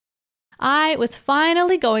I was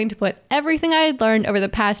finally going to put everything I had learned over the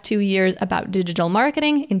past 2 years about digital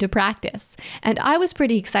marketing into practice, and I was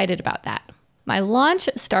pretty excited about that. My launch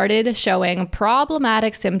started showing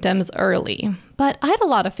problematic symptoms early, but I had a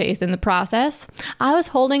lot of faith in the process. I was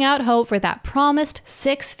holding out hope for that promised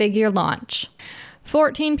 6-figure launch.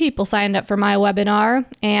 14 people signed up for my webinar,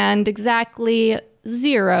 and exactly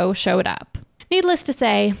 0 showed up. Needless to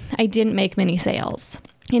say, I didn't make many sales.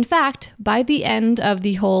 In fact, by the end of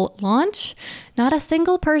the whole launch, not a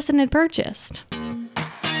single person had purchased.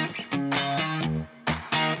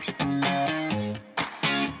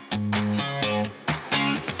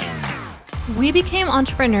 We became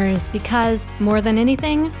entrepreneurs because, more than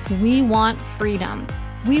anything, we want freedom.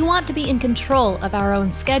 We want to be in control of our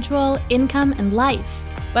own schedule, income, and life.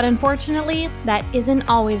 But unfortunately, that isn't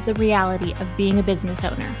always the reality of being a business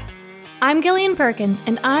owner. I'm Gillian Perkins,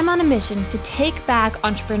 and I'm on a mission to take back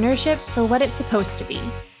entrepreneurship for what it's supposed to be.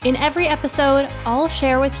 In every episode, I'll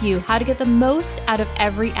share with you how to get the most out of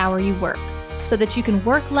every hour you work, so that you can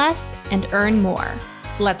work less and earn more.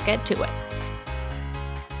 Let's get to it.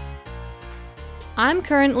 I'm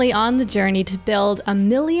currently on the journey to build $1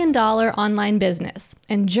 million online business,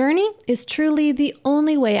 and journey is truly the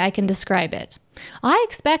only way I can describe it. I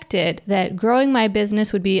expected that growing my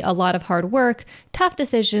business would be a lot of hard work, tough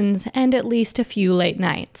decisions, and at least a few late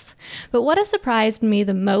nights. But what has surprised me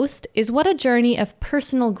the most is what a journey of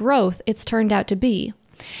personal growth it's turned out to be.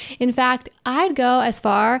 In fact, I'd go as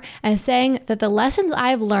far as saying that the lessons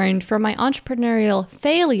I've learned from my entrepreneurial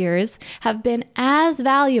failures have been as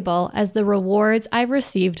valuable as the rewards I've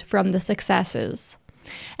received from the successes.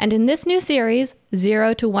 And in this new series,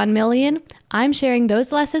 0 to 1 million, I'm sharing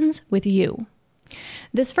those lessons with you.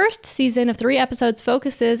 This first season of 3 episodes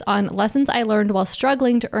focuses on lessons I learned while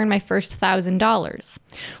struggling to earn my first $1,000.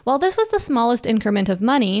 While this was the smallest increment of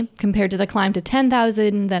money compared to the climb to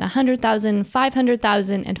 $10,000, then $100,000,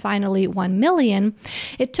 $500,000, and finally $1 million,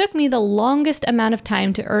 it took me the longest amount of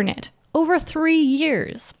time to earn it, over 3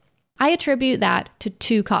 years. I attribute that to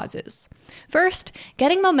 2 causes. First,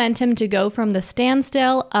 getting momentum to go from the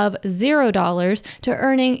standstill of $0 to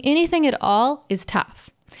earning anything at all is tough.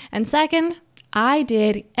 And second, I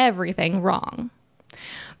did everything wrong.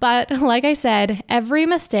 But like I said, every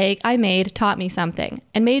mistake I made taught me something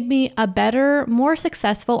and made me a better, more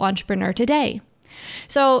successful entrepreneur today.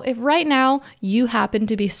 So if right now you happen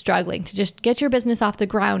to be struggling to just get your business off the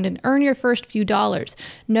ground and earn your first few dollars,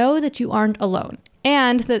 know that you aren't alone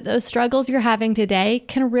and that those struggles you're having today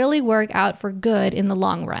can really work out for good in the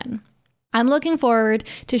long run. I'm looking forward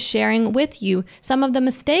to sharing with you some of the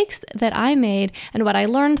mistakes that I made and what I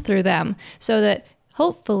learned through them so that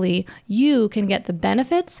hopefully you can get the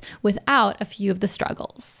benefits without a few of the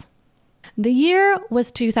struggles. The year was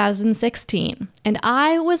 2016, and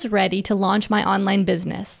I was ready to launch my online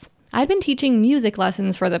business. I'd been teaching music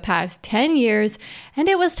lessons for the past 10 years, and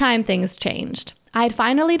it was time things changed. I had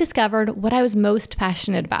finally discovered what I was most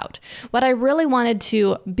passionate about, what I really wanted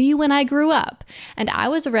to be when I grew up, and I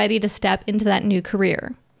was ready to step into that new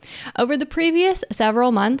career. Over the previous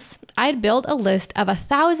several months, I'd built a list of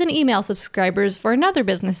 1,000 email subscribers for another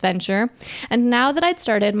business venture, and now that I'd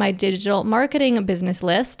started my digital marketing business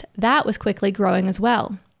list, that was quickly growing as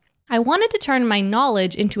well. I wanted to turn my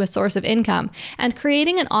knowledge into a source of income, and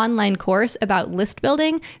creating an online course about list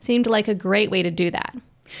building seemed like a great way to do that.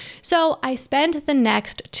 So I spent the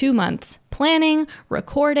next 2 months planning,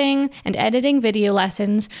 recording, and editing video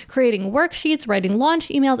lessons, creating worksheets, writing launch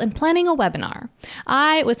emails, and planning a webinar.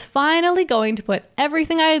 I was finally going to put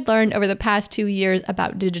everything I had learned over the past 2 years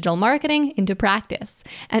about digital marketing into practice,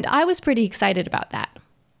 and I was pretty excited about that.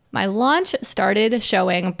 My launch started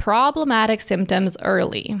showing problematic symptoms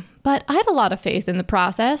early, but I had a lot of faith in the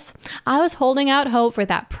process. I was holding out hope for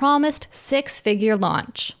that promised 6-figure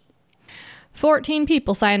launch. 14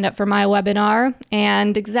 people signed up for my webinar,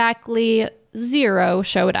 and exactly 0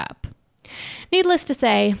 showed up. Needless to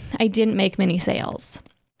say, I didn't make many sales.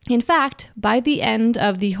 In fact, by the end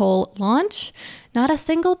of the whole launch, not a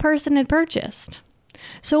single person had purchased.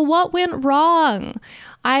 So what went wrong?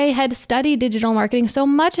 I had studied digital marketing so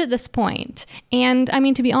much at this point. And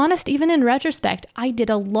to be honest, even in retrospect, I did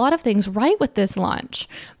a lot of things right with this launch.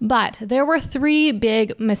 But there were 3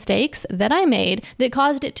 big mistakes that I made that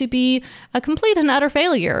caused it to be a complete and utter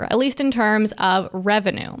failure, at least in terms of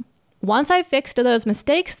revenue. Once I fixed those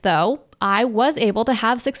mistakes, though, I was able to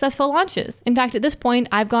have successful launches. In fact, at this point,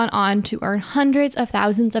 I've gone on to earn hundreds of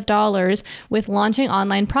thousands of dollars with launching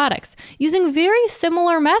online products using very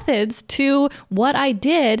similar methods to what I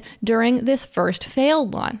did during this first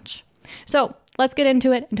failed launch. So let's get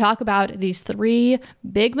into it and talk about these 3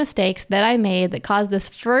 big mistakes that I made that caused this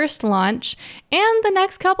first launch and the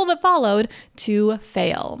next couple that followed to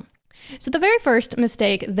fail. So the very first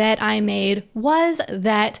mistake that I made was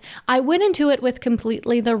that I went into it with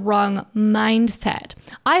completely the wrong mindset.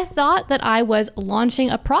 I thought that I was launching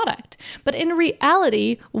a product, but in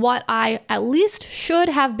reality, what I at least should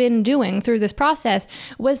have been doing through this process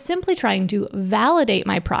was simply trying to validate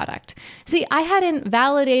my product. See, I hadn't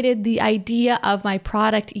validated the idea of my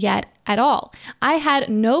product yet at all. I had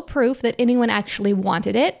no proof that anyone actually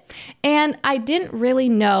wanted it, and I didn't really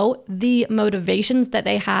know the motivations that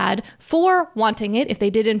they had for wanting it, if they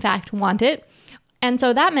did in fact want it. And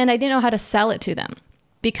so that meant I didn't know how to sell it to them.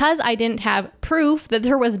 Because I didn't have proof that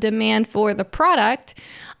there was demand for the product,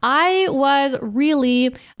 I was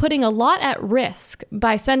really putting a lot at risk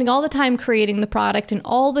by spending all the time creating the product and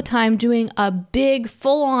all the time doing a big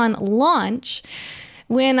full-on launch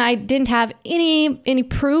when I didn't have any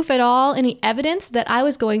proof at all, any evidence that I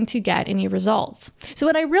was going to get any results. So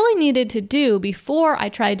what I really needed to do before I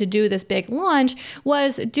tried to do this big launch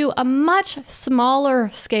was do a much smaller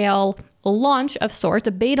scale launch of sorts,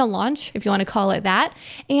 a beta launch, if you want to call it that,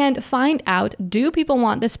 and find out, do people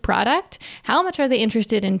want this product? How much are they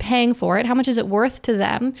interested in paying for it? How much is it worth to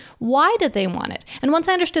them? Why did they want it? And once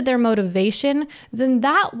I understood their motivation, then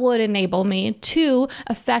that would enable me to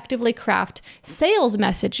effectively craft sales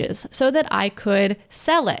messages so that I could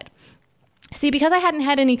sell it. See, because I hadn't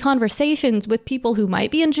had any conversations with people who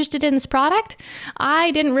might be interested in this product,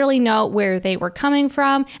 I didn't really know where they were coming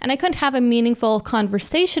from, and I couldn't have a meaningful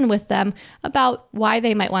conversation with them about why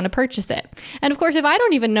they might want to purchase it. And of course, if I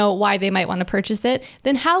don't even know why they might want to purchase it,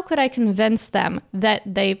 then how could I convince them that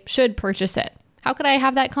they should purchase it? How could I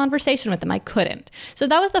have that conversation with them? I couldn't. So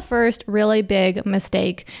that was the first really big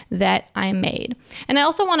mistake that I made. And I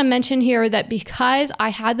also want to mention here that because I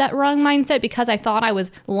had that wrong mindset, because I thought I was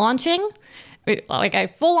launching, like I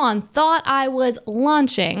full on thought I was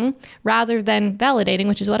launching rather than validating,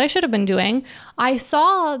 which is what I should have been doing, I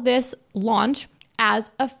saw this launch as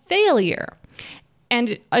a failure.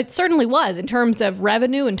 And it certainly was in terms of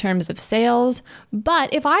revenue, in terms of sales.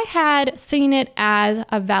 But if I had seen it as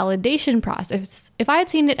a validation process, if I had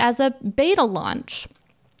seen it as a beta launch,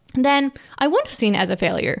 then I wouldn't have seen it as a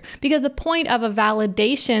failure, because the point of a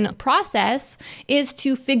validation process is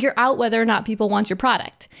to figure out whether or not people want your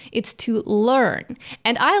product. It's to learn.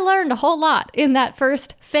 And I learned a whole lot in that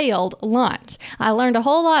first failed launch. I learned a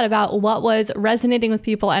whole lot about what was resonating with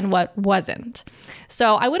people and what wasn't.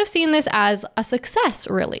 So I would have seen this as a success,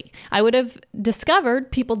 really. I would have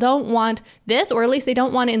discovered people don't want this, or at least they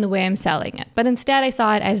don't want it in the way I'm selling it. But instead I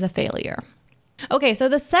saw it as a failure. Okay, so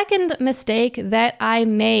the second mistake that I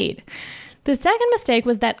made. The second mistake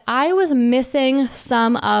was that I was missing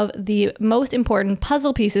some of the most important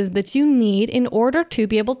puzzle pieces that you need in order to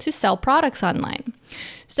be able to sell products online.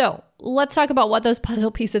 So let's talk about what those puzzle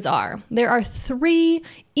pieces are. There are 3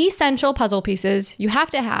 essential puzzle pieces you have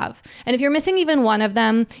to have. And if you're missing even one of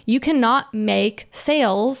them, you cannot make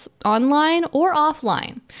sales online or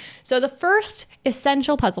offline. So the first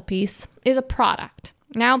essential puzzle piece is a product.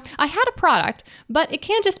 Now, I had a product, but it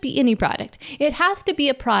can't just be any product. It has to be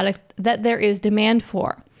a product that there is demand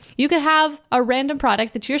for. You could have a random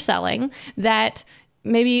product that you're selling that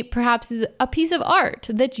maybe perhaps is a piece of art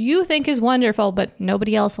that you think is wonderful, but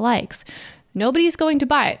nobody else likes. Nobody's going to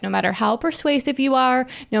buy it, no matter how persuasive you are,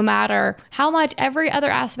 no matter how much every other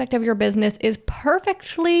aspect of your business is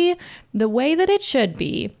perfectly the way that it should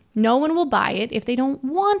be. No one will buy it if they don't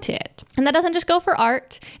want it. And that doesn't just go for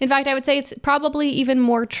art. In fact, I would say it's probably even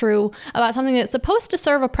more true about something that's supposed to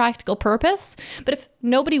serve a practical purpose. But if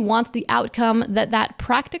nobody wants the outcome that that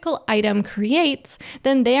practical item creates,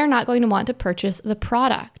 then they are not going to want to purchase the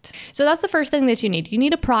product. So that's the first thing that you need. You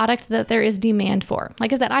need a product that there is demand for.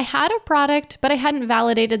 Like I said, I had a product, but I hadn't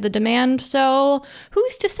validated the demand. So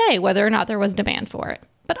who's to say whether or not there was demand for it?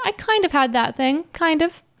 But I kind of had that thing, kind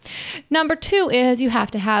of. Number 2 is you have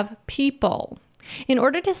to have people. In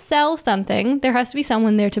order to sell something, there has to be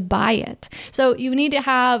someone there to buy it. So you need to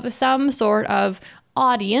have some sort of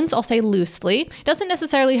audience, I'll say loosely. It doesn't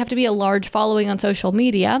necessarily have to be a large following on social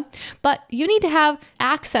media, but you need to have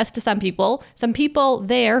access to some people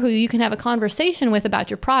there who you can have a conversation with about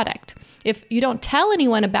your product. If you don't tell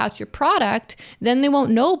anyone about your product, then they won't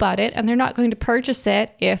know about it, and they're not going to purchase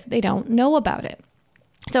it if they don't know about it.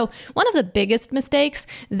 So one of the biggest mistakes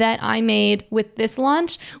that I made with this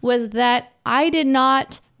launch was that I did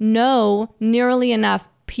not know nearly enough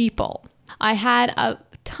people. I had a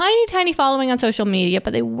tiny following on social media,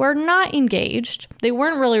 but they were not engaged. They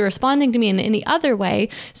weren't really responding to me in any other way.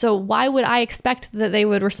 So why would I expect that they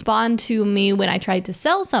would respond to me when I tried to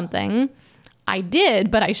sell something? I did,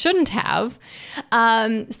 but I shouldn't have.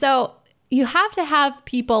 So you have to have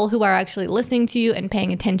people who are actually listening to you and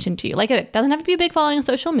paying attention to you. Like, it doesn't have to be a big following on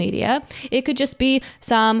social media. It could just be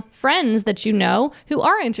some friends that you know who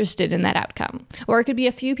are interested in that outcome. Or it could be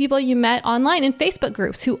a few people you met online in Facebook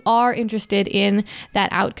groups who are interested in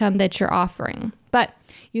that outcome that you're offering. But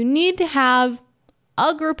you need to have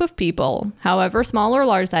a group of people, however small or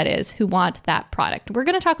large that is, who want that product. We're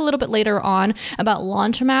going to talk a little bit later on about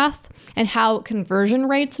launch math and how conversion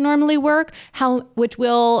rates normally work, which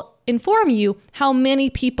will inform you how many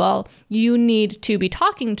people you need to be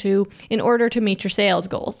talking to in order to meet your sales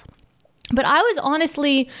goals. But I was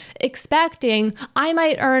honestly expecting I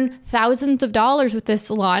might earn thousands of dollars with this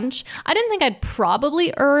launch. I didn't think I'd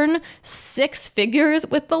probably earn 6 figures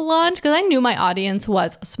with the launch because I knew my audience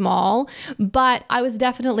was small, but I was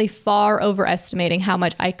definitely far overestimating how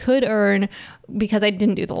much I could earn because I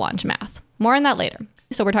didn't do the launch math. More on that later.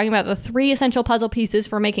 So we're talking about the 3 essential puzzle pieces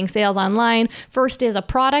for making sales online. First is a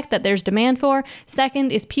product that there's demand for.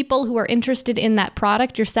 Second is people who are interested in that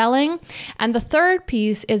product you're selling. And the third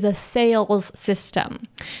piece is a sales system.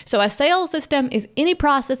 So a sales system is any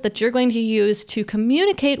process that you're going to use to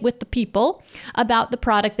communicate with the people about the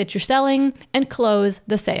product that you're selling and close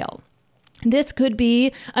the sale. This could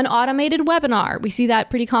be an automated webinar. We see that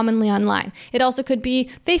pretty commonly online. It also could be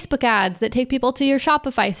Facebook ads that take people to your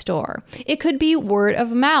Shopify store. It could be word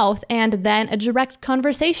of mouth and then a direct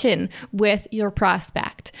conversation with your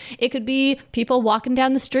prospect. It could be people walking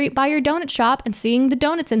down the street by your donut shop and seeing the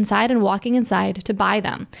donuts inside and walking inside to buy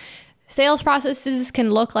them. Sales processes can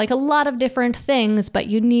look like a lot of different things, but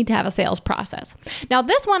you need to have a sales process. Now,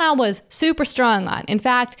 this one I was super strong on. In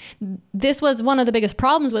fact, this was one of the biggest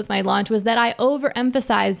problems with my launch was that I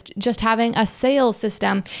overemphasized just having a sales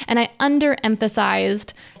system and I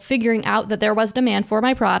underemphasized figuring out that there was demand for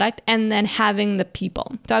my product and then having the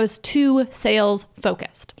people. So I was too sales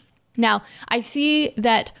focused. Now, I see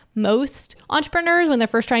that most entrepreneurs, when they're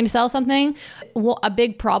first trying to sell something, a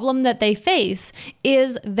big problem that they face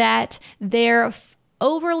is that they're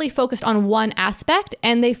overly focused on one aspect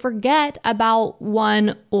and they forget about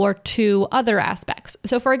 1 or 2 other aspects.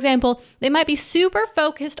 So for example, they might be super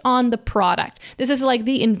focused on the product. This is like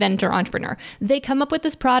the inventor entrepreneur. They come up with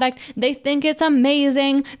this product, they think it's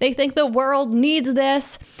amazing, they think the world needs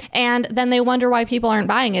this, and then they wonder why people aren't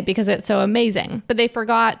buying it because it's so amazing. But they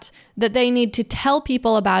forgot that they need to tell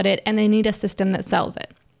people about it and they need a system that sells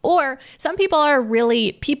it. Or some people are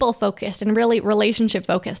really people focused and really relationship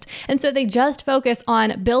focused. And so they just focus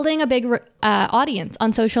on building a big audience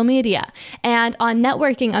on social media and on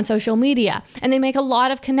networking on social media. And they make a lot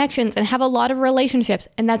of connections and have a lot of relationships.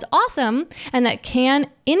 And that's awesome. And that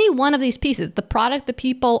any one of these pieces, the product, the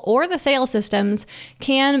people, or the sales systems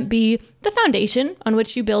can be the foundation on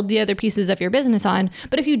which you build the other pieces of your business on.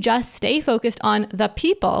 But if you just stay focused on the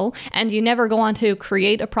people and you never go on to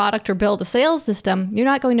create a product or build a sales system, you're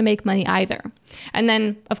not going to make money either. And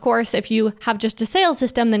then, of course, if you have just a sales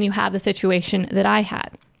system, then you have the situation that I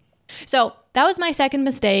had. So that was my second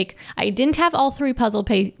mistake. I didn't have all 3 puzzle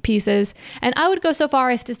pieces. And I would go so far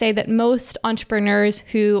as to say that most entrepreneurs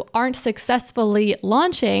who aren't successfully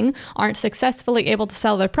launching, aren't successfully able to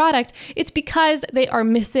sell their product, it's because they are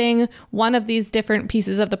missing one of these different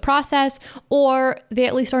pieces of the process, or they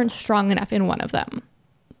at least aren't strong enough in one of them.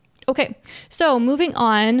 Okay, so moving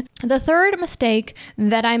on, the third mistake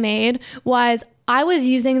that I made was I was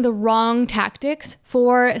using the wrong tactics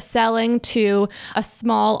for selling to a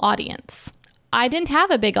small audience. I didn't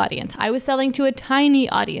have a big audience. I was selling to a tiny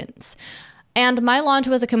audience. And my launch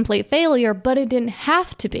was a complete failure, but it didn't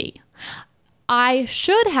have to be. I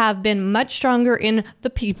should have been much stronger in the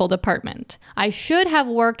people department. I should have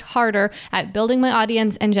worked harder at building my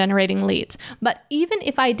audience and generating leads. But even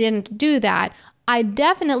if I didn't do that, I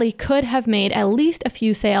definitely could have made at least a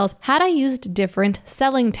few sales had I used different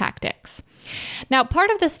selling tactics. Now, part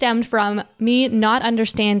of this stemmed from me not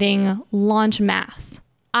understanding launch math.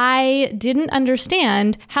 I didn't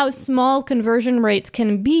understand how small conversion rates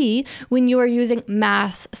can be when you are using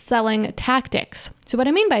mass selling tactics. So what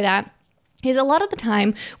I mean by that is a lot of the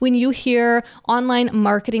time when you hear online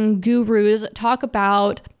marketing gurus talk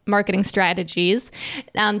about marketing strategies,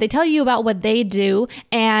 they tell you about what they do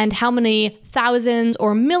and how many thousands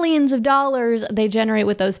or millions of dollars they generate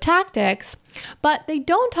with those tactics, but they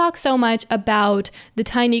don't talk so much about the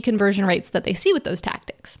tiny conversion rates that they see with those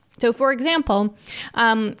tactics. So for example,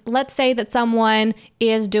 let's say that someone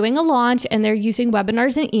is doing a launch and they're using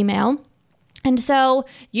webinars and email. And so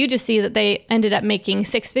you just see that they ended up making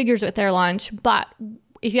 6 figures with their launch. But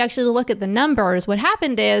if you actually look at the numbers, what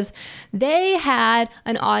happened is they had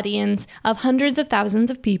an audience of hundreds of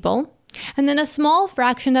thousands of people And then a small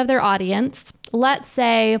fraction of their audience, let's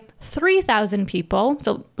say 3,000 people.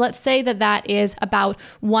 So let's say that that is about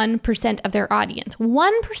 1% of their audience.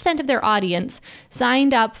 1% of their audience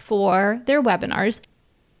signed up for their webinars.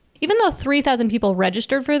 Even though 3,000 people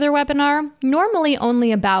registered for their webinar, normally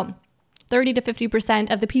only about 30 to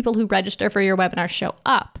 50% of the people who register for your webinar show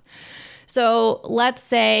up. So let's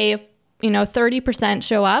say, 30%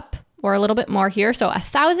 show up, or a little bit more here. So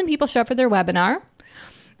 1,000 people show up for their webinar.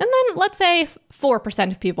 And then let's say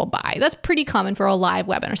 4% of people buy. That's pretty common for a live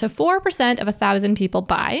webinar. So 4% of 1,000 people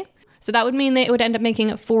buy. So that would mean they would end up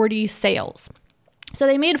making 40 sales. So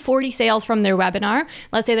they made 40 sales from their webinar.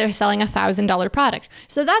 Let's say they're selling a $1,000 product.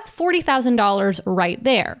 So that's $40,000 right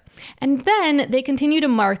there. And then they continue to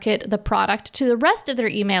market the product to the rest of their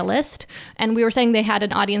email list. And we were saying they had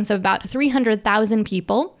an audience of about 300,000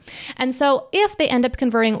 people. And so if they end up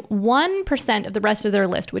converting 1% of the rest of their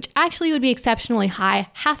list, which actually would be exceptionally high,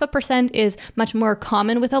 0.5% is much more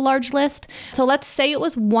common with a large list. So let's say it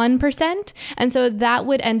was 1%. And so that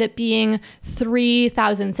would end up being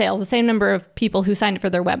 3,000 sales, the same number of people who signed up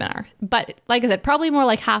for their webinar. But like I said, probably more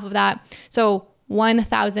like half of that. So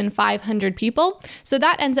 1,500 people. So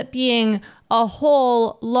that ends up being a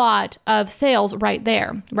whole lot of sales right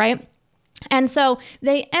there, right? And so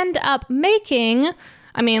they end up making,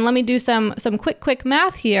 let me do some quick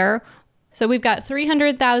math here. So we've got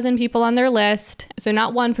 300,000 people on their list. So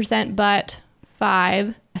not 1%, but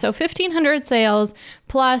 5. So 1,500 sales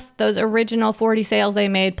plus those original 40 sales they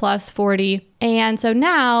made plus 40. And so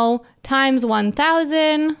now times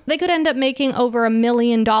 1,000, they could end up making over $1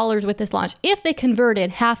 million with this launch if they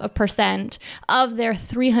converted 0.5% of their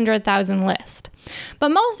 300,000 list. But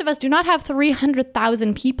most of us do not have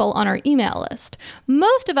 300,000 people on our email list.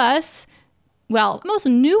 Most of us, most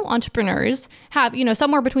new entrepreneurs have,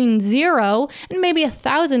 somewhere between 0 and maybe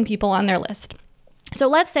 1,000 people on their list. So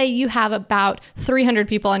let's say you have about 300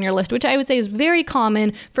 people on your list, which I would say is very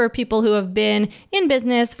common for people who have been in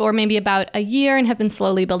business for maybe about a year and have been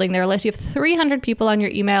slowly building their list. You have 300 people on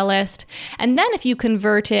your email list. And then if you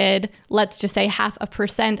converted, let's just say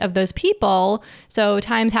 0.5% of those people, so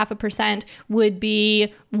times 0.5% would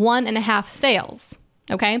be 1.5 sales.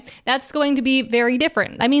 Okay, that's going to be very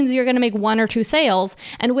different. That means you're going to make 1 or 2 sales.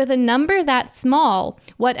 And with a number that small,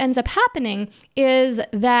 what ends up happening is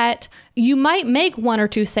that you might make 1 or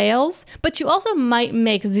 2 sales, but you also might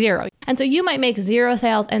make 0. And so you might make 0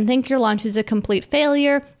 sales and think your launch is a complete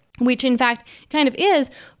failure, which in fact kind of is,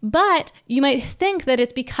 but you might think that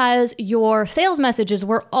it's because your sales messages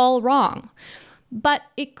were all wrong. But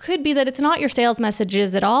it could be that it's not your sales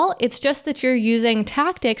messages at all. It's just that you're using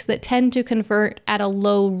tactics that tend to convert at a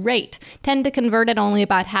low rate, tend to convert at only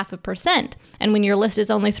about 0.5%. And when your list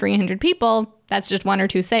is only 300 people, that's just 1 or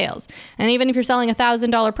 2 sales. And even if you're selling a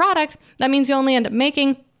 $1,000 product, that means you only end up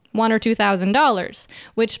making $1,000 or $2,000,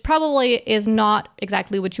 which probably is not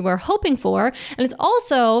exactly what you were hoping for. And it's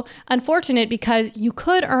also unfortunate because you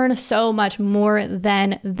could earn so much more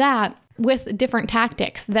than that with different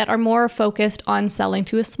tactics that are more focused on selling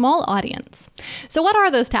to a small audience. So what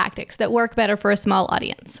are those tactics that work better for a small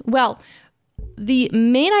audience? Well, the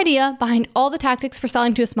main idea behind all the tactics for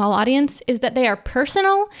selling to a small audience is that they are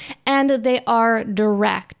personal and they are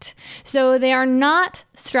direct. So they are not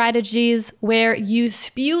strategies where you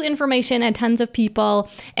spew information at tons of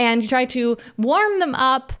people and you try to warm them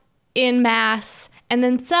up in mass and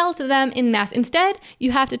then sell to them in mass. Instead,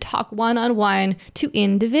 you have to talk one-on-one to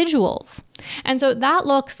individuals. And so that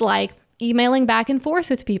looks like emailing back and forth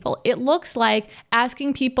with people. It looks like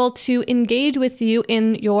asking people to engage with you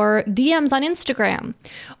in your DMs on Instagram.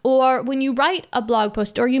 Or when you write a blog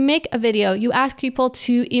post or you make a video, you ask people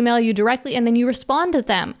to email you directly and then you respond to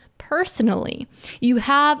them personally. You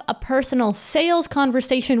have a personal sales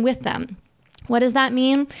conversation with them. What does that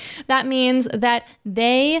mean? That means that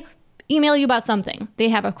they email you about something. They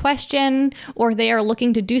have a question or they are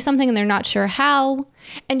looking to do something and they're not sure how.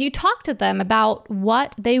 And you talk to them about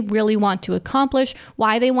what they really want to accomplish,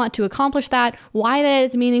 why they want to accomplish that, why that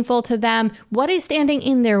is meaningful to them, what is standing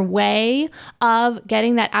in their way of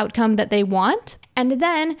getting that outcome that they want. And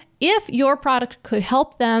then if your product could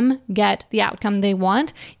help them get the outcome they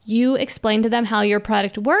want, you explain to them how your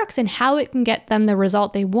product works and how it can get them the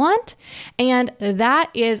result they want. And that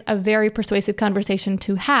is a very persuasive conversation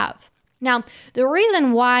to have. Now, the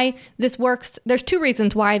reason why this works, there's 2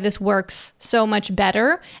 reasons why this works so much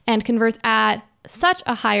better and converts at such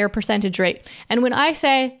a higher percentage rate. And when I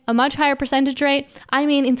say a much higher percentage rate, I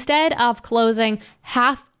mean instead of closing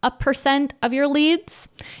 0.5% of your leads,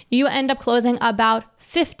 you end up closing about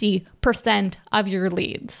 50% of your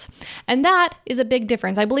leads. And that is a big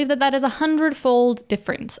difference. I believe that that is 100-fold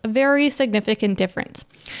difference, a very significant difference.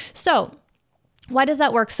 So why does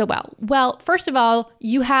that work so well? Well, first of all,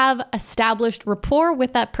 you have established rapport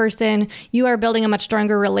with that person. You are building a much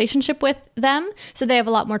stronger relationship with them. So they have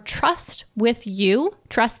a lot more trust with you,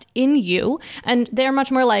 trust in you, and they're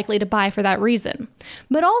much more likely to buy for that reason.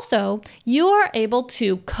 But also, you are able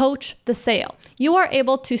to coach the sale. You are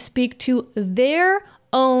able to speak to their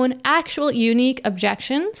own actual unique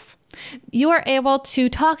objections. You are able to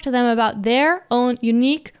talk to them about their own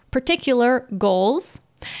unique particular goals.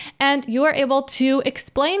 And you are able to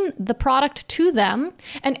explain the product to them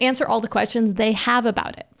and answer all the questions they have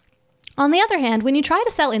about it. On the other hand, when you try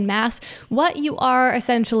to sell in mass, what you are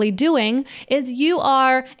essentially doing is you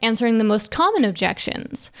are answering the most common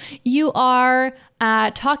objections. You are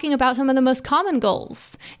talking about some of the most common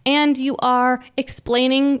goals, and you are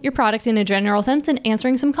explaining your product in a general sense and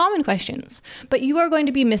answering some common questions. But you are going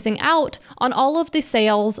to be missing out on all of the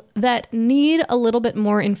sales that need a little bit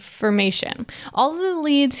more information. All of the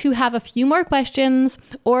leads who have a few more questions,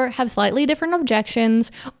 or have slightly different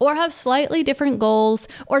objections, or have slightly different goals,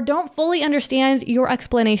 or don't fully understand your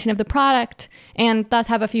explanation of the product and thus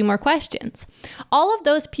have a few more questions. All of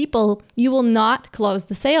those people you will not close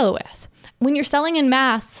the sale with. When you're selling in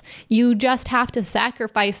mass, you just have to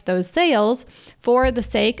sacrifice those sales for the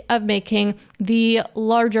sake of making the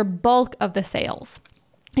larger bulk of the sales.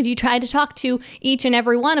 If you try to talk to each and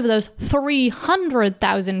every one of those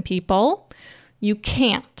 300,000 people, you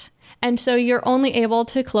can't. And so you're only able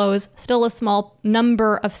to close still a small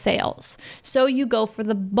number of sales. So you go for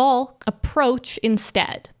the bulk approach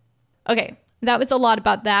instead. Okay, that was a lot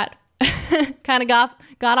about that. Kind of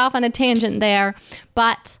got off on a tangent there,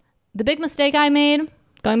 but the big mistake I made,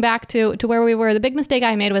 going back to where we were, the big mistake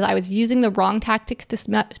I made was I was using the wrong tactics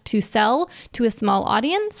to sell to a small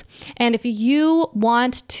audience. And if you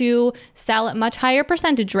want to sell at much higher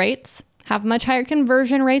percentage rates, have much higher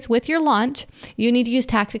conversion rates with your launch, you need to use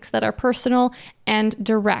tactics that are personal and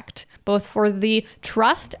direct, both for the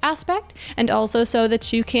trust aspect and also so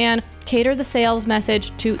that you can cater the sales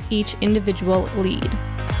message to each individual lead.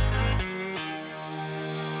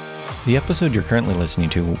 The episode you're currently listening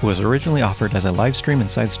to was originally offered as a live stream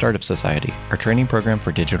inside Startup Society, our training program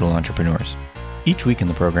for digital entrepreneurs. Each week in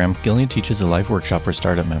the program, Gillian teaches a live workshop for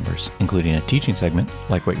startup members, including a teaching segment,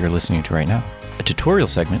 like what you're listening to right now, a tutorial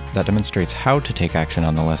segment that demonstrates how to take action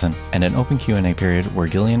on the lesson, and an open Q&A period where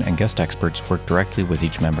Gillian and guest experts work directly with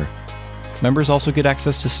each member. Members also get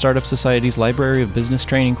access to Startup Society's library of business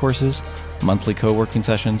training courses, monthly co-working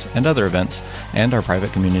sessions, and other events, and our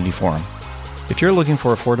private community forum. If you're looking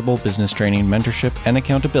for affordable business training, mentorship, and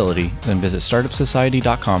accountability, then visit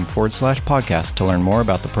startupsociety.com/podcast to learn more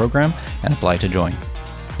about the program and apply to join.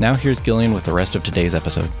 Now here's Gillian with the rest of today's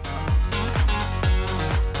episode.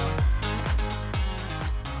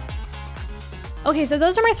 Okay, so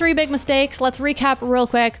those are my 3 big mistakes. Let's recap real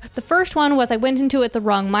quick. The first one was I went into it the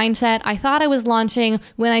wrong mindset. I thought I was launching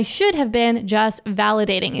when I should have been just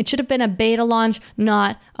validating. It should have been a beta launch,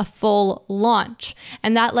 not a full launch.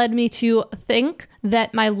 And that led me to think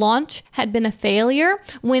that my launch had been a failure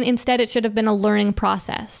when instead it should have been a learning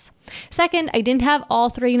process. Second, I didn't have all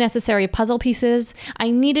 3 necessary puzzle pieces. I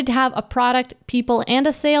needed to have a product, people, and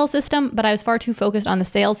a sales system, but I was far too focused on the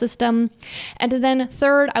sales system. And then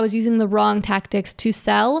third, I was using the wrong tactics to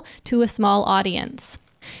sell to a small audience.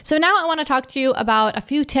 So now I want to talk to you about a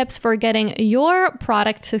few tips for getting your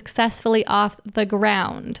product successfully off the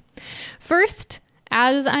ground. First,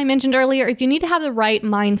 as I mentioned earlier, is you need to have the right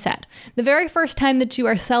mindset. The very first time that you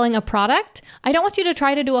are selling a product, I don't want you to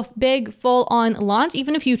try to do a big full-on launch,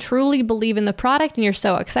 even if you truly believe in the product and you're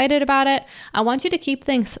so excited about it. I want you to keep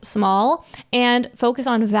things small and focus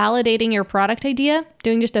on validating your product idea,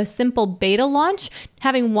 doing just a simple beta launch,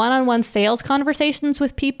 having one-on-one sales conversations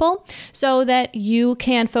with people so that you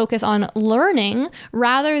can focus on learning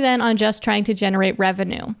rather than on just trying to generate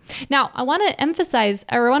revenue. Now, I want to emphasize,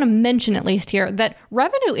 or I want to mention at least here, that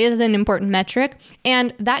revenue is an important metric,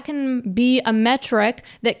 and that can be a metric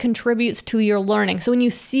that contributes to your learning. So when you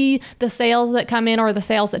see the sales that come in or the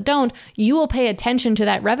sales that don't, you will pay attention to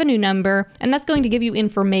that revenue number, and that's going to give you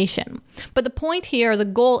information. But the point here, the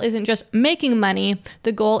goal isn't just making money.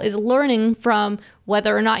 The goal is learning from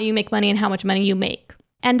whether or not you make money and how much money you make.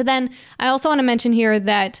 And then I also want to mention here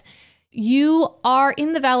that you are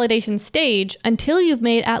in the validation stage until you've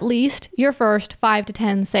made at least your first 5 to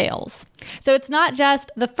 10 sales. So it's not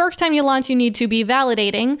just the first time you launch, you need to be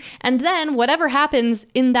validating, and then whatever happens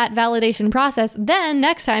in that validation process, then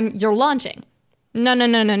next time you're launching. No.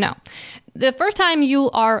 The first time you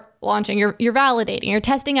are launching, you're validating, you're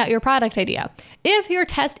testing out your product idea. If your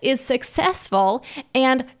test is successful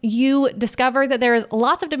and you discover that there is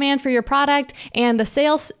lots of demand for your product and the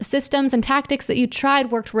sales systems and tactics that you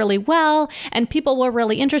tried worked really well and people were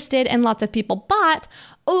really interested and lots of people bought,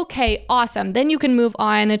 okay, awesome. Then you can move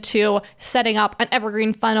on to setting up an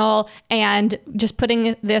evergreen funnel and just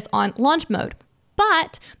putting this on launch mode.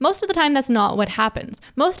 But most of the time, that's not what happens.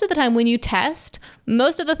 Most of the time when you test,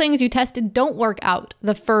 most of the things you tested don't work out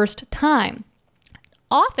the first time.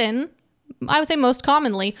 Often, I would say most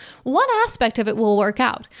commonly, one aspect of it will work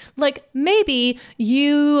out. Like maybe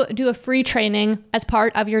you do a free training as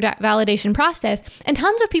part of your validation process and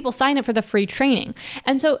tons of people sign up for the free training.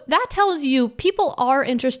 And so that tells you people are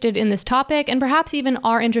interested in this topic and perhaps even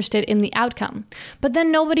are interested in the outcome. But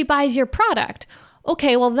then nobody buys your product.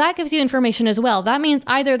 Okay, well, that gives you information as well. That means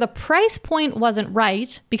either the price point wasn't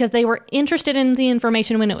right because they were interested in the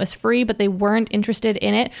information when it was free, but they weren't interested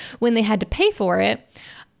in it when they had to pay for it,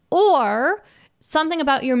 or something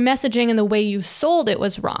about your messaging and the way you sold it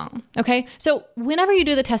was wrong. Okay, so whenever you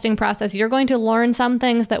do the testing process, you're going to learn some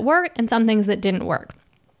things that work and some things that didn't work.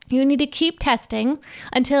 You need to keep testing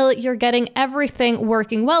until you're getting everything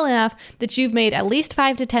working well enough that you've made at least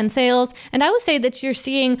 5 to 10 sales. And I would say that you're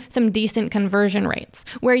seeing some decent conversion rates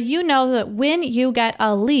where you know that when you get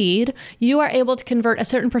a lead, you are able to convert a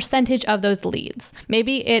certain percentage of those leads.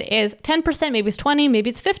 Maybe it is 10%, maybe it's 20, maybe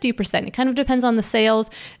it's 50%. It kind of depends on the sales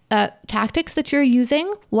tactics that you're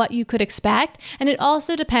using, what you could expect. And it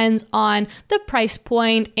also depends on the price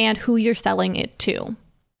point and who you're selling it to.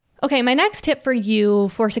 Okay, my next tip for you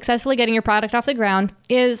for successfully getting your product off the ground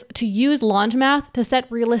is to use launch math to set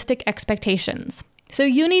realistic expectations. So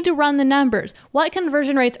you need to run the numbers. What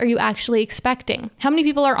conversion rates are you actually expecting? How many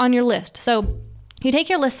people are on your list? So you take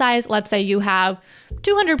your list size, let's say you have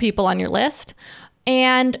 200 people on your list,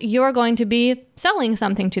 and you're going to be selling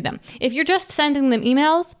something to them. If you're just sending them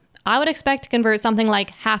emails, I would expect to convert something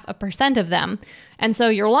like 0.5% of them. And so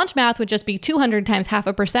your launch math would just be 200 times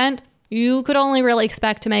 0.5%. You could only really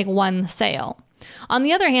expect to make one sale. On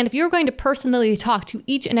the other hand, if you're going to personally talk to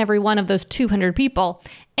each and every one of those 200 people,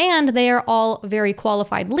 and they are all very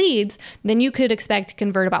qualified leads, then you could expect to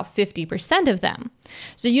convert about 50% of them.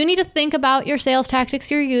 So you need to think about your sales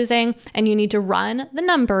tactics you're using, and you need to run the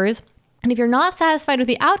numbers. And if you're not satisfied with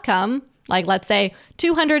the outcome, like let's say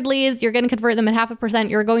 200 leads, you're going to convert them at 0.5%,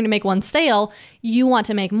 you're going to make one sale, you want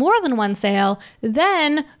to make more than one sale,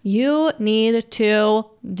 then you need to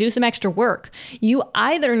do some extra work. You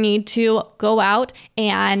either need to go out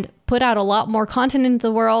and put out a lot more content into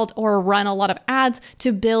the world or run a lot of ads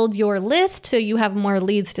to build your list so you have more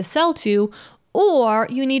leads to sell to, or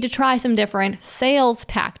you need to try some different sales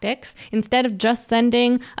tactics. Instead of just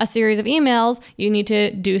sending a series of emails, you need to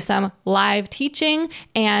do some live teaching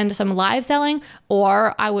and some live selling.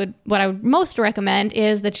 Or what I would most recommend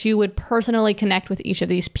is that you would personally connect with each of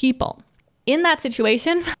these people. In that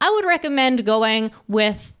situation, I would recommend going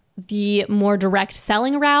with the more direct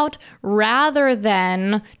selling route rather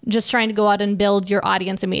than just trying to go out and build your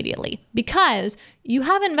audience immediately, because you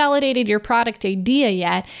haven't validated your product idea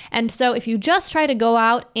yet. And so if you just try to go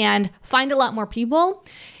out and find a lot more people,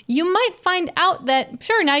 you might find out that,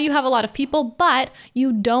 sure, now you have a lot of people, but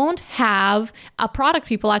you don't have a product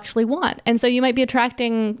people actually want. And so you might be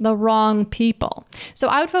attracting the wrong people. So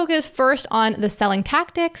I would focus first on the selling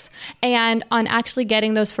tactics and on actually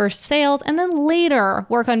getting those first sales, and then later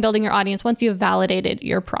work on building your audience once you've validated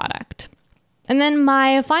your product. And then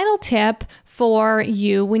my final tip for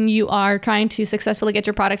you when you are trying to successfully get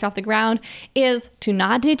your product off the ground is to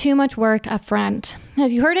not do too much work up front.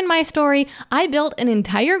 As you heard in my story, I built an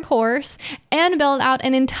entire course and built out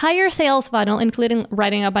an entire sales funnel, including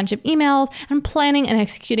writing a bunch of emails and planning and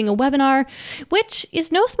executing a webinar, which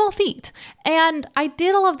is no small feat. And I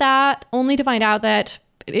did all of that only to find out that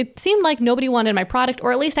it seemed like nobody wanted my product,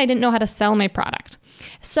 or at least I didn't know how to sell my product.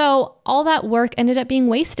 So all that work ended up being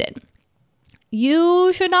wasted.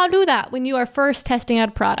 You should not do that when you are first testing out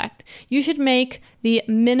a product. You should make the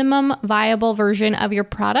minimum viable version of your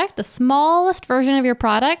product, the smallest version of your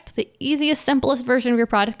product, the easiest, simplest version of your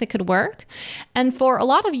product that could work. And for a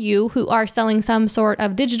lot of you who are selling some sort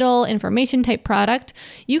of digital information type product,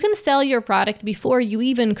 you can sell your product before you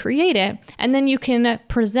even create it, and then you can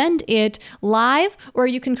present it live, or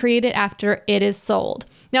you can create it after it is sold.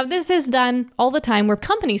 Now, this is done all the time where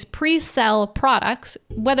companies pre-sell products,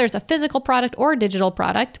 whether it's a physical product or a digital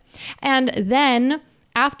product, and then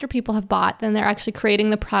after people have bought than they're actually creating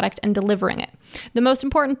the product and delivering it. The most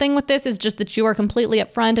important thing with this is just that you are completely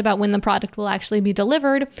upfront about when the product will actually be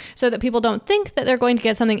delivered so that people don't think that they're going to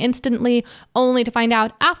get something instantly only to find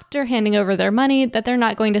out after handing over their money that they're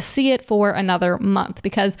not going to see it for another month,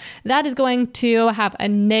 because that is going to have a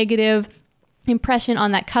negative impression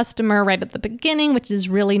on that customer right at the beginning, which is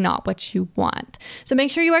really not what you want. So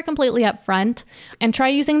make sure you are completely upfront and try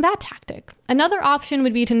using that tactic. Another option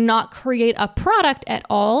would be to not create a product at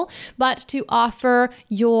all, but to offer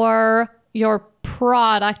your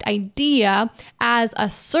product idea as a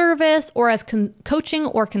service or as coaching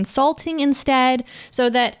or consulting instead, so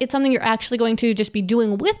that it's something you're actually going to just be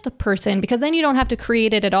doing with the person, because then you don't have to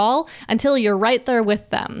create it at all until you're right there with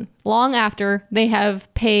them, long after they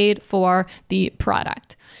have paid for the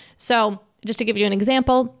product. So just to give you an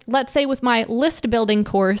example, let's say with my list building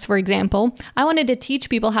course, for example, I wanted to teach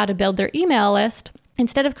people how to build their email list.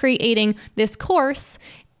 Instead of creating this course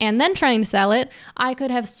and then trying to sell it, I could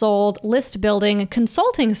have sold list building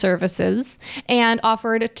consulting services and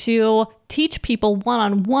offered to teach people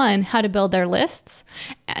one-on-one how to build their lists.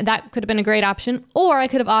 That could have been a great option. Or I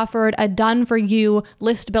could have offered a done-for-you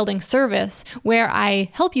list building service where I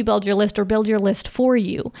help you build your list or build your list for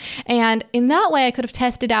you. And in that way, I could have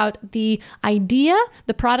tested out the idea,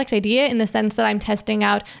 the product idea, in the sense that I'm testing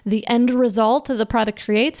out the end result that the product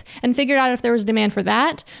creates and figured out if there was demand for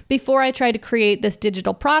that before I tried to create this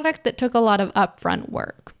digital product that took a lot of upfront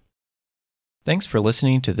work. Thanks for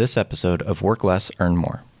listening to this episode of Work Less, Earn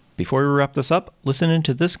More. Before we wrap this up, listen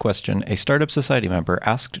into this question a Startup Society member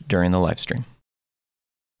asked during the live stream.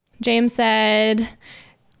 James said,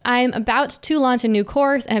 I'm about to launch a new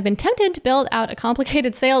course and have been tempted to build out a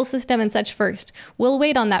complicated sales system and such first. We'll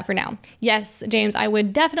wait on that for now. Yes, James, I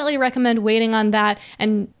would definitely recommend waiting on that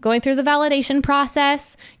and going through the validation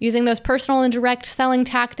process, using those personal and direct selling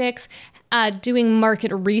tactics, doing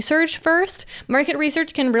market research first. Market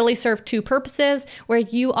research can really serve two purposes, where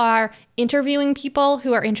you are interviewing people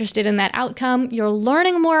who are interested in that outcome, you're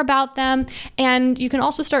learning more about them, and you can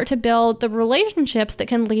also start to build the relationships that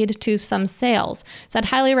can lead to some sales. So I'd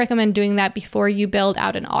highly recommend doing that before you build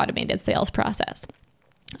out an automated sales process.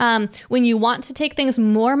 When you want to take things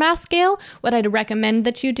more mass scale, what I'd recommend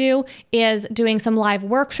that you do is doing some live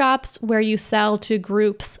workshops where you sell to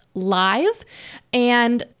groups live,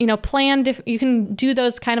 and you can do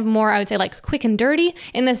those kind of more, I would say, like quick and dirty,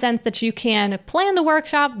 in the sense that you can plan the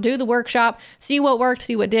workshop, do the workshop, see what worked,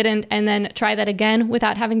 see what didn't, and then try that again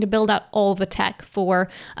without having to build out all the tech for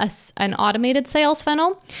an automated sales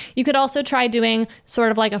funnel. You could also try doing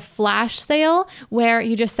sort of like a flash sale where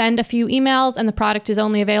you just send a few emails and the product is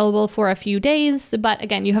only available for a few days, but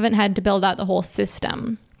again, you haven't had to build out the whole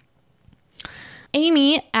system.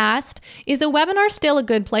 Amy asked, is a webinar still a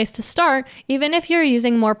good place to start, even if you're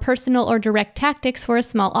using more personal or direct tactics for a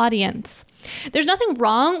small audience? There's nothing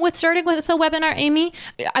wrong with starting with a webinar, Amy.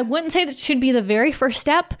 I wouldn't say that should be the very first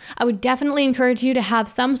step. I would definitely encourage you to have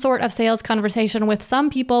some sort of sales conversation with some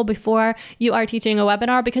people before you are teaching a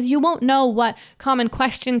webinar, because you won't know what common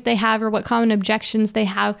questions they have or what common objections they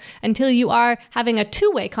have until you are having a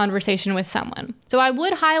two-way conversation with someone. So I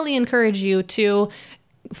would highly encourage you to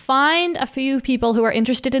find a few people who are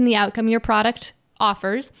interested in the outcome your product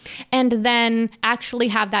offers, and then actually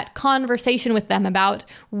have that conversation with them about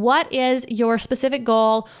what is your specific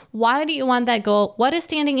goal, why do you want that goal, what is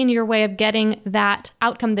standing in your way of getting that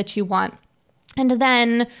outcome that you want. And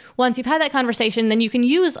then once you've had that conversation, then you can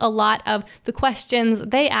use a lot of the questions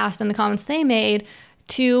they asked and the comments they made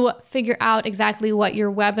to figure out exactly what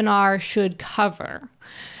your webinar should cover.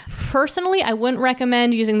 Personally, I wouldn't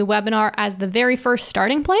recommend using the webinar as the very first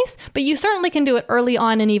starting place, but you certainly can do it early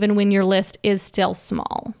on and even when your list is still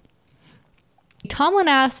small. Tomlin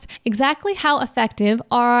asked, exactly how effective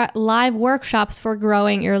are live workshops for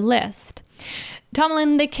growing your list?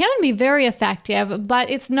 Tomlin, they can be very effective, but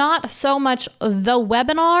it's not so much the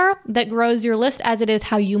webinar that grows your list as it is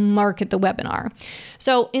how you market the webinar.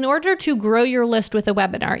 So in order to grow your list with a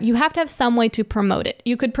webinar, you have to have some way to promote it.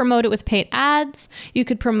 You could promote it with paid ads. You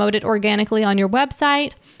could promote it organically on your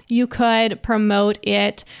website. You could promote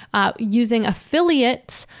it using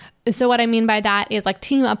affiliates. So what I mean by that is like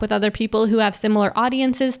team up with other people who have similar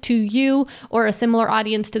audiences to you or a similar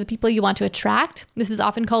audience to the people you want to attract. This is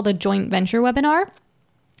often called a joint venture webinar.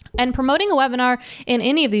 And promoting a webinar in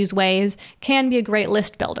any of these ways can be a great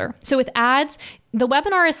list builder. So with ads, the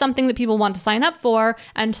webinar is something that people want to sign up for,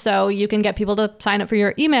 and so you can get people to sign up for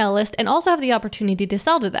your email list and also have the opportunity to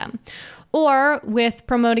sell to them. Or with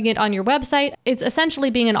promoting it on your website, it's essentially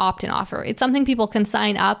being an opt-in offer. It's something people can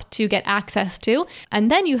sign up to get access to,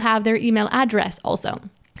 and then you have their email address also.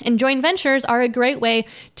 And joint ventures are a great way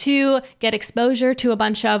to get exposure to a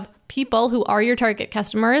bunch of people who are your target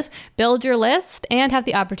customers, build your list, and have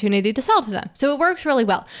the opportunity to sell to them. So it works really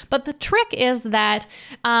well. But the trick is that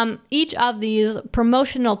each of these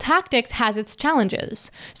promotional tactics has its challenges.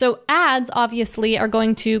 So ads obviously are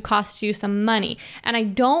going to cost you some money. And I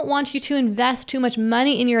don't want you to invest too much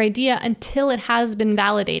money in your idea until it has been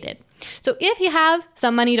validated. So if you have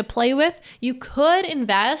some money to play with, you could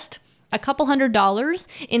invest a couple $100s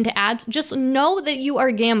into ads. Just know that you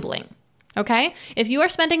are gambling. Okay? If you are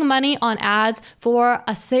spending money on ads for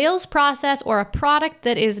a sales process or a product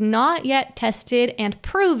that is not yet tested and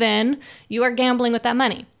proven, you are gambling with that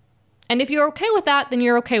money. And if you're okay with that, then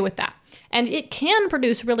you're okay with that. And it can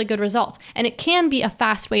produce really good results. And it can be a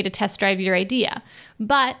fast way to test drive your idea.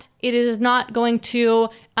 But it is not going to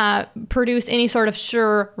produce any sort of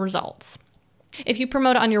sure results. If you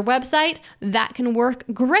promote it on your website, that can work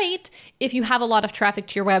great if you have a lot of traffic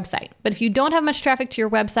to your website. But if you don't have much traffic to your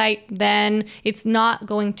website, then it's not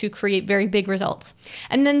going to create very big results.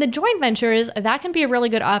 And then the joint ventures, that can be a really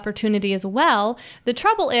good opportunity as well. The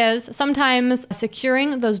trouble is sometimes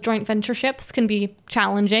securing those joint ventureships can be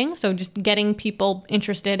challenging. So just getting people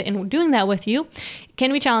interested in doing that with you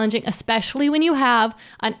can be challenging, especially when you have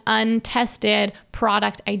an untested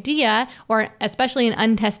product idea or especially an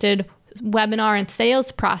untested webinar and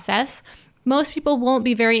sales process. Most people won't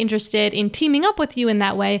be very interested in teaming up with you in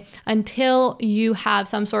that way until you have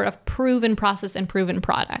some sort of proven process and proven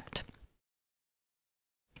product.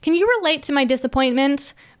 Can you relate to my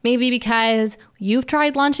disappointment? Maybe because you've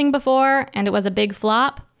tried launching before and it was a big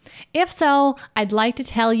flop? If so, I'd like to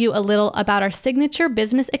tell you a little about our signature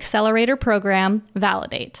business accelerator program,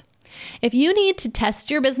 Validate. If you need to test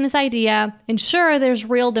your business idea, ensure there's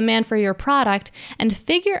real demand for your product, and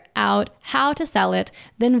figure out how to sell it,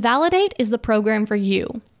 then Validate is the program for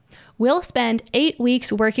you. We'll spend 8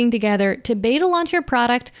 weeks working together to beta launch your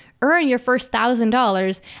product, earn your first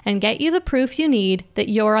 $1,000, and get you the proof you need that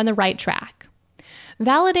you're on the right track.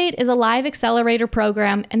 Validate is a live accelerator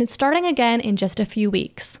program, and it's starting again in just a few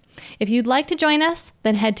weeks. If you'd like to join us,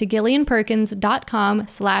 then head to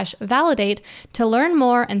gillianperkins.com/validate to learn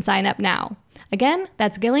more and sign up now. Again,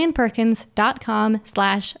 that's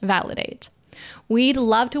gillianperkins.com/validate. We'd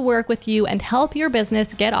love to work with you and help your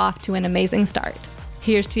business get off to an amazing start.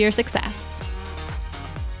 Here's to your success.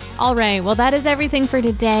 All right, well, that is everything for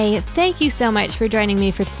today. Thank you so much for joining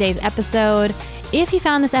me for today's episode. If you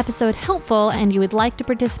found this episode helpful and you would like to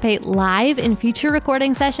participate live in future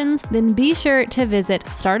recording sessions, then be sure to visit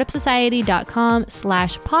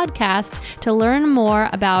startupsociety.com/podcast to learn more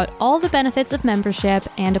about all the benefits of membership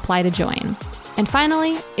and apply to join. And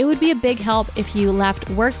finally, it would be a big help if you left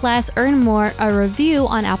Work Less, Earn More a review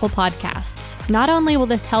on Apple Podcasts. Not only will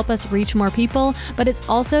this help us reach more people, but it's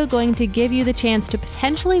also going to give you the chance to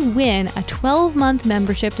potentially win a 12-month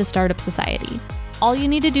membership to Startup Society. All you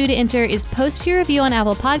need to do to enter is post your review on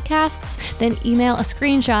Apple Podcasts, then email a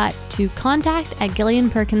screenshot to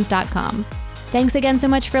contact@gillianperkins.com. Thanks again so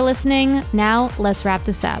much for listening. Now let's wrap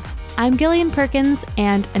this up. I'm Gillian Perkins,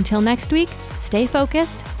 and until next week, stay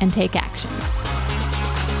focused and take action.